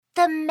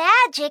The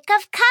magic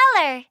of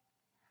color.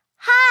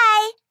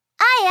 Hi,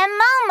 I am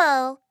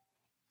Momo.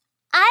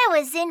 I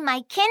was in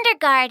my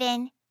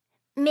kindergarten.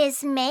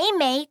 Miss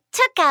Maymay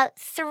took out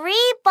 3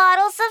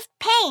 bottles of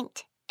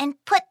paint and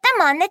put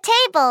them on the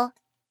table.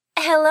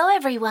 Hello,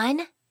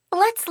 everyone.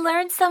 Let's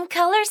learn some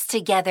colors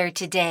together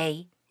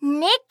today.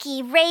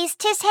 Nicky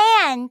raised his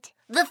hand.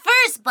 The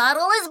first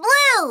bottle is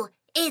blue.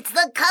 It's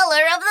the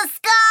color of the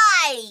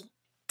sky.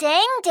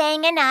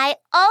 Dengdeng and I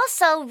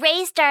also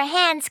raised our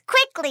hands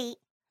quickly.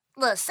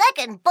 The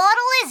second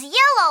bottle is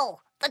yellow.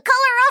 The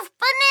color of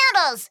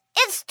bananas.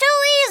 It's too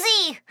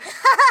easy.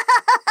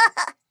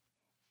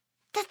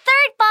 The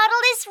third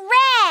bottle is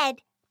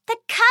red. The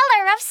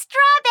color of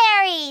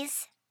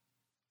strawberries.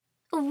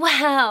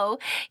 Wow,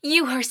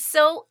 you are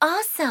so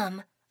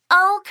awesome.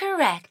 All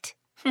correct.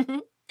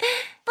 But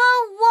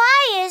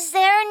why is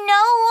there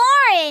no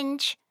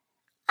orange?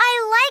 I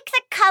like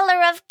the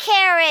color of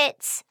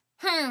carrots.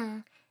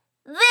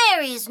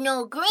 There is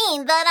no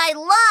green that I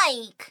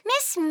like.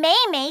 Miss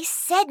Maymay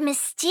said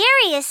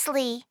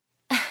mysteriously.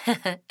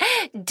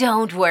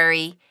 Don't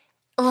worry.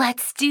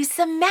 Let's do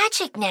some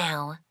magic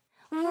now.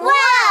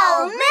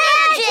 Wow,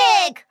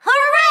 magic!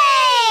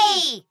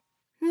 Hooray!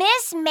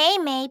 Miss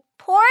Maymay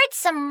poured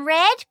some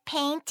red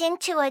paint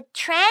into a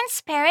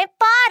transparent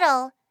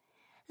bottle,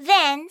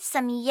 then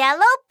some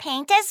yellow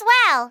paint as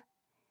well.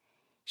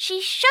 She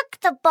shook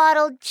the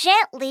bottle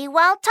gently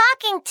while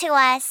talking to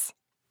us.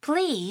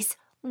 Please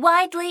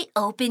widely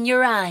open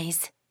your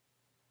eyes.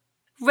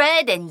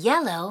 Red and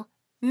yellow,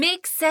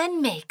 mix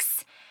and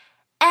mix.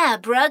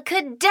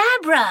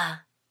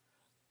 Abracadabra!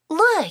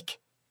 Look,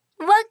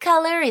 what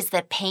color is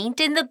the paint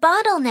in the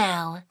bottle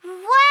now?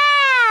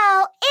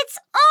 Wow, it's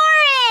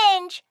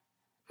orange!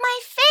 My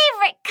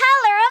favorite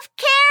color of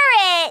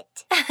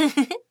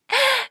carrot!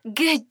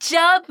 Good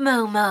job,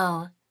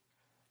 Momo.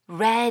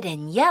 Red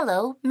and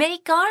yellow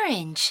make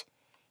orange.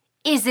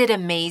 Is it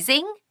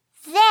amazing?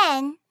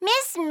 Then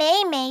Miss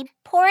Maymay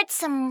poured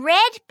some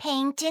red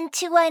paint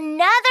into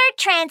another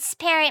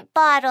transparent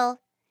bottle.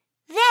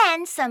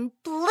 Then some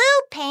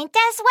blue paint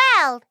as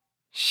well.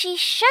 She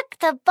shook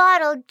the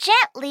bottle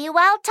gently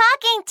while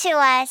talking to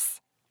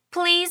us.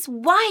 Please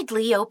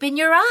widely open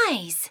your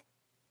eyes.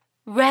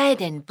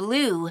 Red and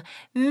blue,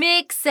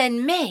 mix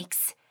and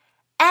mix.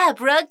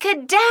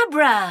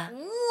 Abracadabra!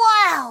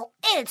 Wow,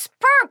 it's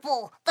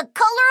purple, the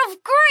color of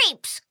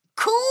grapes.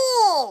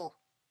 Cool!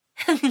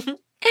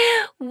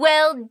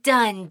 Well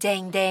done,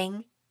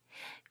 Dengdeng.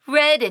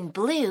 Red and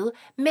blue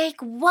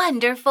make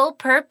wonderful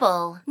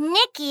purple.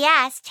 Nicky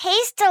asked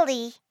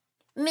hastily.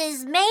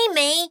 Miss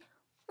Maymay,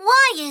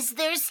 why is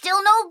there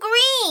still no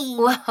green?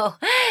 Whoa,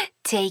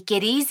 take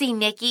it easy,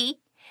 Nicky.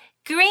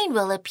 Green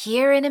will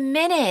appear in a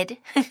minute.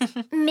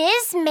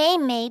 Miss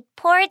Maymay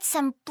poured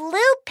some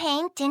blue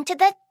paint into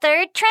the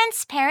third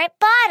transparent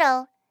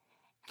bottle.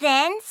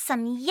 Then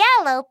some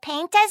yellow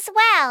paint as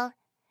well.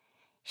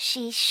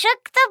 She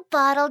shook the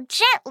bottle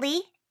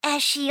gently,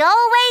 as she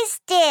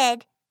always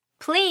did.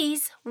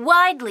 Please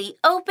widely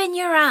open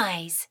your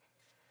eyes.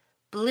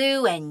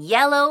 Blue and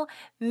yellow,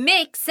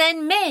 mix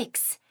and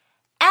mix.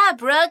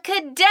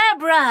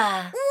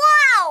 Abracadabra!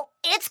 Wow,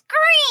 it's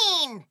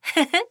green!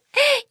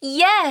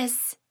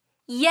 Yes,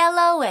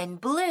 yellow and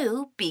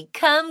blue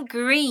become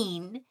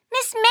green.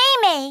 Miss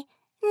Maymay,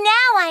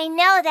 now I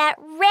know that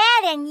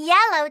red and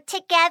yellow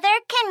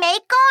together can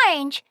make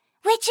orange,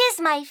 which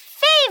is my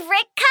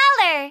favorite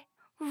color.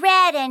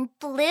 Red and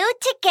blue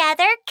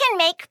together can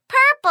make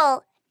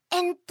purple,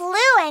 and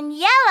blue and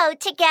yellow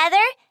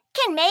together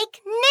can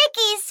make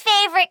Nicky's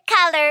favorite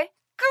color,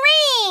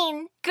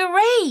 green.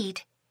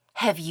 Great!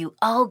 Have you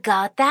all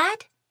got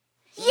that?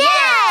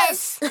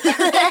 Yes!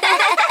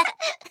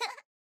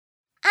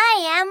 I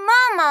am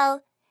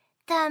Momo.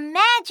 The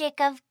magic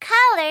of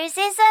colors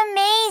is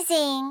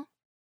amazing.